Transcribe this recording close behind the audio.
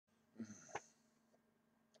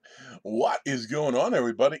What is going on,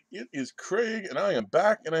 everybody? It is Craig, and I am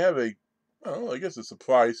back, and I have a, I don't know, I guess a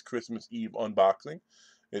surprise Christmas Eve unboxing.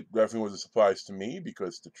 It definitely was a surprise to me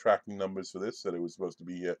because the tracking numbers for this said it was supposed to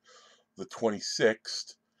be here the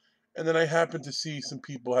 26th, and then I happened to see some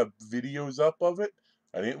people have videos up of it.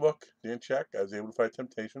 I didn't look, didn't check. I was able to fight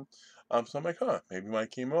temptation. So I'm like, maybe mine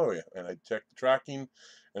came earlier, and I checked the tracking,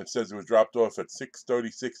 and it says it was dropped off at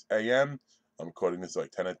 6:36 a.m. I'm recording this like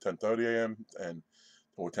 10:30 a.m. and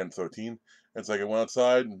or 10:13. It's like I went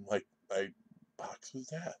outside and like I box was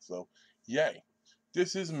that. So yay.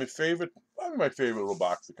 This is my favorite, probably my favorite little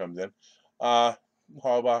box that comes in. Uh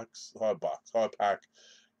hard pack.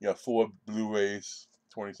 You know, 4 Blu-rays,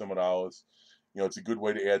 20 some dollars. You know, it's a good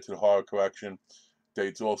way to add to the horror collection.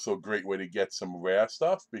 It's also a great way to get some rare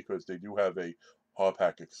stuff because they do have a hard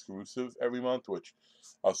pack exclusive every month, which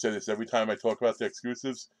I'll say this every time I talk about the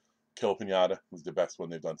exclusives. Kill Pinata was the best one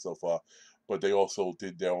they've done so far, but they also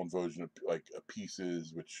did their own version of like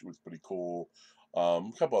Pieces, which was pretty cool. A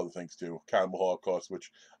couple other things too. Cannibal Holocaust, which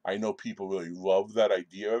I know people really love that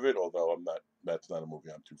idea of it, although I'm not. That's not a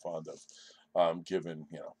movie I'm too fond of, given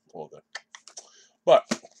all the. But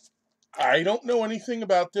I don't know anything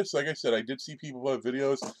about this. Like I said, I did see people have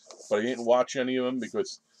videos, but I didn't watch any of them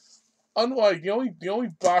because, unlike the only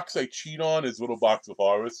box I cheat on is Little Box of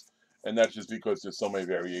Horrors, and that's just because there's so many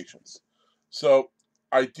variations. So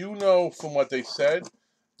I do know from what they said,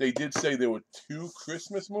 they did say there were 2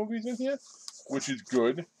 Christmas movies in here, which is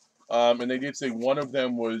good. And they did say one of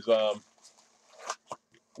them was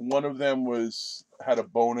had a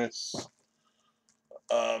bonus.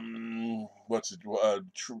 What's it?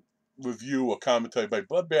 Review or commentary by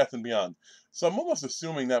Bloodbath and Beyond. So I'm almost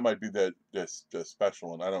assuming that might be the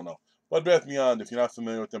special one. I don't know. Bloodbath Beyond, if you're not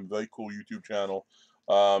familiar with them, very cool YouTube channel.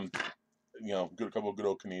 Um, a couple of good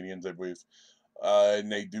old Canadians, I believe.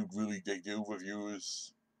 And they do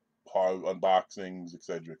reviews, horror unboxings,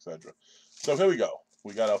 etc., etc. So here we go.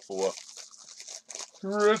 We got our 4.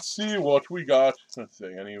 Let's see what we got. Let's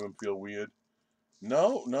see. Any of them feel weird?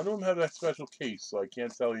 No, none of them have that special case, so I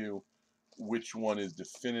can't tell you which one is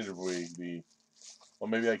definitively the. Well,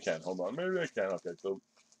 maybe I can. Hold on. Maybe I can. Okay, so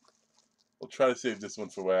we'll try to save this one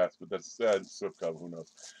for last, but that's sad. Slip cover. Who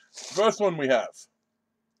knows? First one we have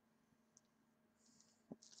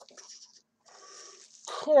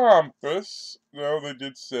Krampus. Now they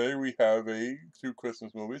did say we have 2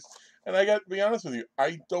 Christmas movies, and I got to be honest with you.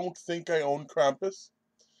 I don't think I own Krampus.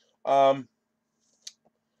 Um,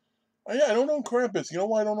 I don't own Krampus. You know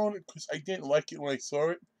why I don't own it? Because I didn't like it when I saw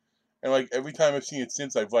it, and like every time I've seen it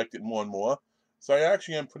since, I've liked it more and more. So I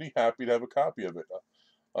actually am pretty happy to have a copy of it.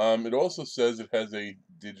 It also says it has a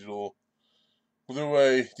digital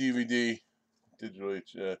Blu-ray, DVD, digital.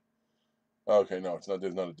 Okay, no, it's not.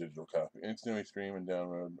 There's not a digital copy. Instantly stream and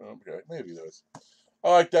download. Okay, maybe there's. I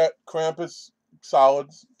like that. Krampus, solid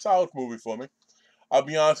movie for me. I'll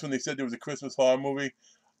be honest. When they said there was a Christmas horror movie,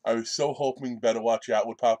 I was so hoping Better Watch Out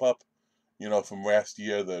would pop up. From last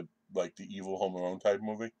year, the evil Home Alone type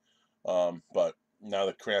movie. But now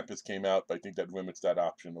that Krampus came out, I think that limits that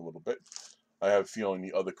option a little bit. I have a feeling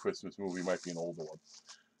the other Christmas movie might be an older one.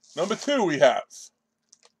 Number 2, we have.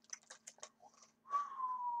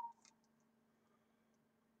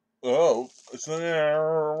 Oh, so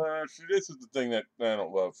see, this is the thing that I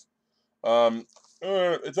don't love. Um,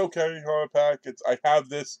 it's okay, horror pack. I have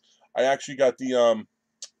this. I actually got the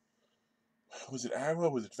Was it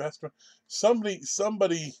Arrow? Was it Vesper? Some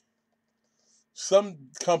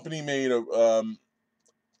company made a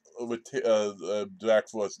Black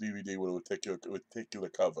Force DVD with a particular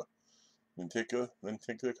cover.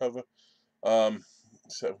 Particular cover.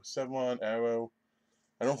 Sevlon, Arrow.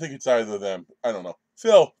 I don't think it's either of them. I don't know.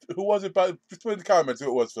 Phil, who was it? Just put in the comments who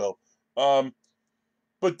it was, Phil. Um,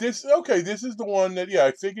 but this is the one that,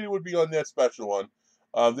 I figured it would be on their special one.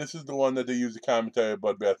 This is the one that they use the commentary of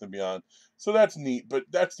Bloodbath and Beyond. So that's neat, but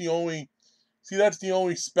that's the only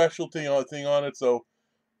specialty thing on it. So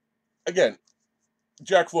again,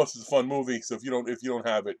 Jack Frost is a fun movie. So if you don't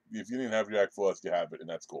have it, if you didn't have Jack Frost, you have it, and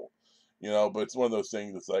that's cool. But it's one of those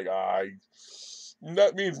things that's like,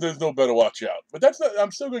 that means there's no Better Watch Out. But that's not.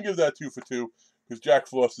 I'm still gonna give that 2 for 2 because Jack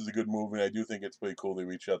Frost is a good movie, and I do think it's pretty cool they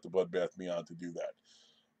reached out to Bloodbath Beyond to do that.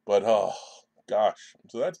 But oh gosh,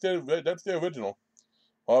 so that's their original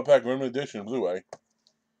hardpack limited edition Blu-ray.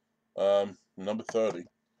 Number 30.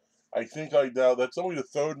 I think that's only the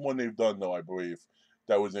third one they've done though. I believe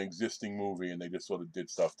that was an existing movie, and they just sort of did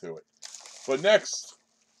stuff to it. But next,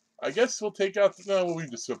 I guess we'll take out. No, we'll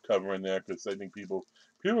leave the slip cover in there because I think people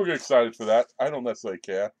get excited for that. I don't necessarily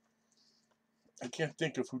care. I can't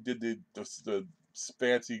think of who did the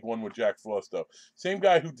fancy one with Jack Frost though. Same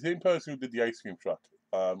person who did the ice cream truck.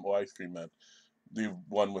 or Ice Cream Man. The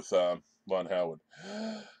one with Von Howard.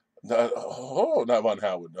 Not Von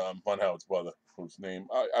Howard. Von Howard's brother, whose name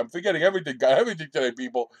I'm forgetting everything today,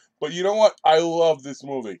 people. But you know what? I love this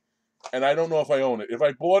movie, and I don't know if I own it. If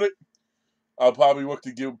I bought it, I'll probably look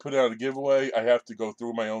to put it out a giveaway. I have to go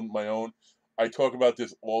through my own. I talk about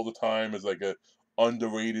this all the time as like a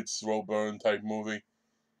underrated slow burn type movie.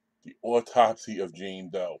 The Autopsy of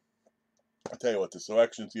Jane Doe. I tell you what, the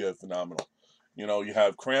selections here are phenomenal. You know, you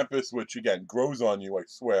have Krampus, which again grows on you, I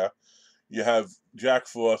swear. You have Jack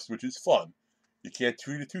Frost, which is fun. You can't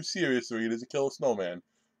treat it too seriously. It is a killer snowman.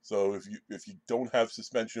 So if you don't have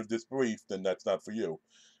suspension of disbelief, then that's not for you.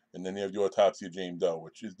 And then you have the Autopsy of Jane Doe,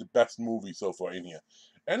 which is the best movie so far in here.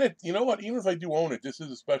 And you know what? Even if I do own it, this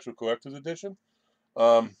is a special collector's edition.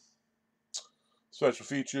 Um, Special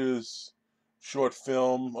features, short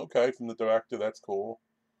film. Okay, from the director. That's cool.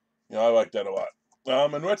 You know, I like that a lot.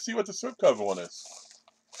 And let's see what the slipcover one is.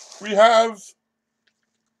 We have.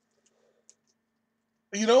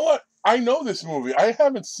 You know what? I know this movie. I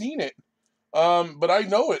haven't seen it, but I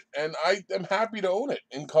know it, and I am happy to own it.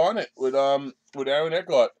 Incarnate with Aaron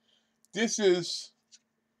Eckhart. This is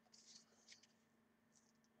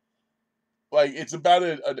like it's about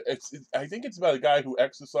I think it's about a guy who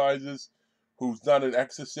exercises, who's not an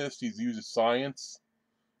exorcist. He uses science.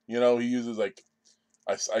 You know, he uses like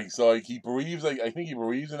I saw like he believes like I think he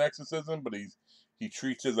believes in exorcism, but he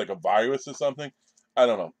treats it as like a virus or something. I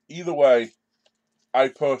don't know. Either way, I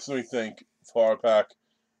personally think Far Pack.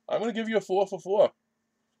 I'm gonna give you a 4 for 4.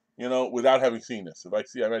 You know, without having seen this. If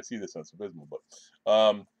I might see this on some Abysmal,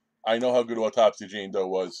 but I know how good Autopsy of Jane Doe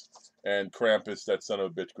was, and Krampus, that son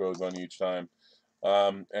of a bitch, grows on you each time.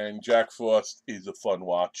 And Jack Frost is a fun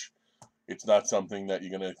watch. It's not something that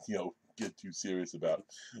you're gonna, get too serious about.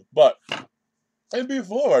 But and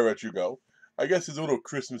before I let you go, I guess there's a little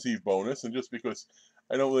Christmas Eve bonus, and just because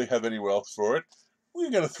I don't really have anywhere else for it,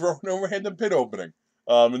 we're gonna throw in a random pit opening.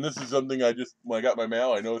 And this is something when I got my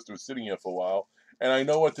mail, I noticed it was sitting here for a while, and I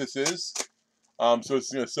know what this is. So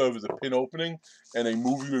it's gonna serve as a pin opening and a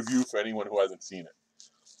movie review for anyone who hasn't seen it.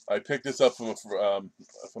 I picked this up from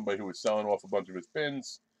somebody who was selling off a bunch of his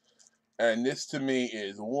pins, and this to me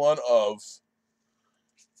is one of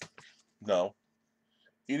no,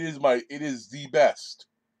 it is the best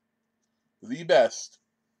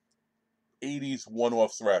 80s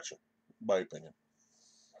one-off thrasher, in my opinion.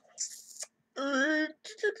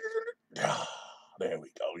 There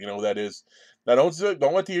we go. You know what that is? Now don't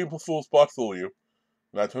let the April Fool's plot fool you.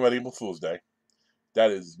 I'm not talking about April Fool's Day.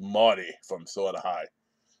 That is Marty from Sorta High.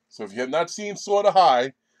 So if you have not seen Sorta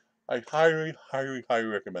High, I highly, highly, highly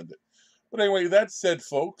recommend it. But anyway, that said,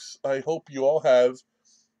 folks, I hope you all have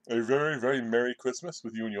a very, very Merry Christmas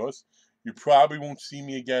with you and yours. You probably won't see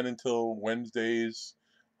me again until Wednesday's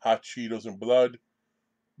Hot Cheetos and Blood,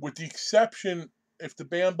 with the exception if the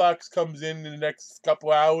band box comes in the next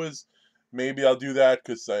couple hours. Maybe I'll do that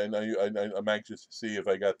because I'm anxious to see if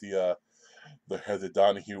I got the Heather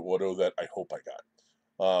Donahue auto that I hope I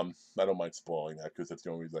got. I don't mind spoiling that because that's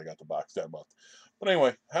the only reason I got the box that month. But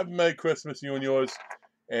anyway, have a Merry Christmas, you and yours,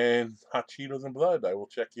 and Hot Cheetos and Blood. I will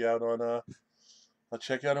check you out on I'll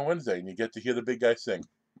check you out on Wednesday, and you get to hear the big guy sing,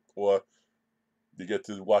 or you get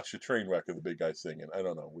to watch the train wreck of the big guy singing. I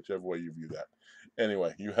don't know, whichever way you view that.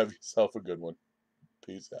 Anyway, you have yourself a good one.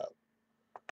 Peace out.